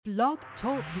Blog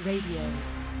Talk Radio.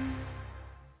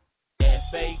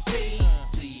 F-A-T-C-A-T,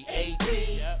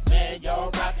 man,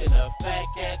 y'all rockin' the Fat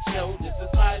Cat Show. This is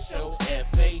my show.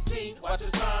 F-A-T, watch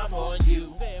the time on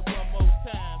you. Say it one more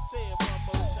time.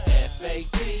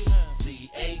 F-A-T-C-A-T,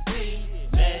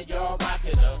 man, y'all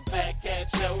rockin' the Fat Cat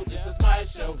Show. This is my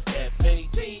show.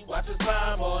 F-A-T, watch the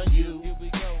time on you. Here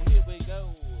we go.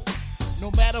 No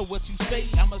matter what you say,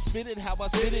 I'ma spit it how I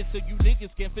spit it, so you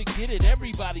niggas can't forget it.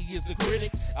 Everybody is a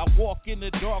critic. I walk in the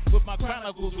dark with my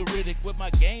chronicles Riddick, with my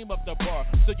game up the bar,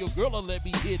 so your girl will let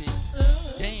me hit it.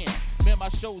 Damn, man, my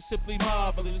show's simply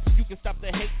marvelous. You can stop the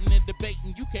hating and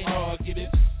debating, you can't argue it.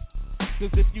 Cause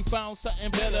if you found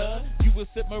something better, you would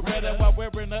sip Moretta while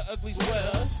wearing an ugly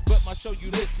sweater. But my show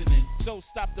you listening, so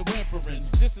stop the whimpering.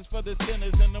 This is for the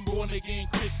sinners and the born again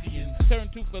Christians. Turn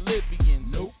to Philippians.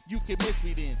 Nope, you can miss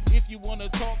me then. If you wanna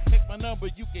talk, take my number,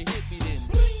 you can hit me then.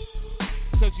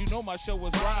 Cause you know my show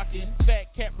is rocking.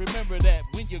 Fat Cat, remember that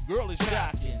when your girl is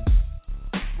shocking.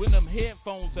 When them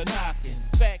headphones are knocking.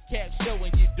 Fat Cat Show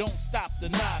and you don't stop the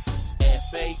knocking.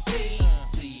 F-A-T-C-A-T,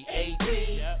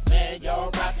 man, y'all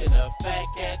rockin' the Fat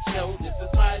Cat Show.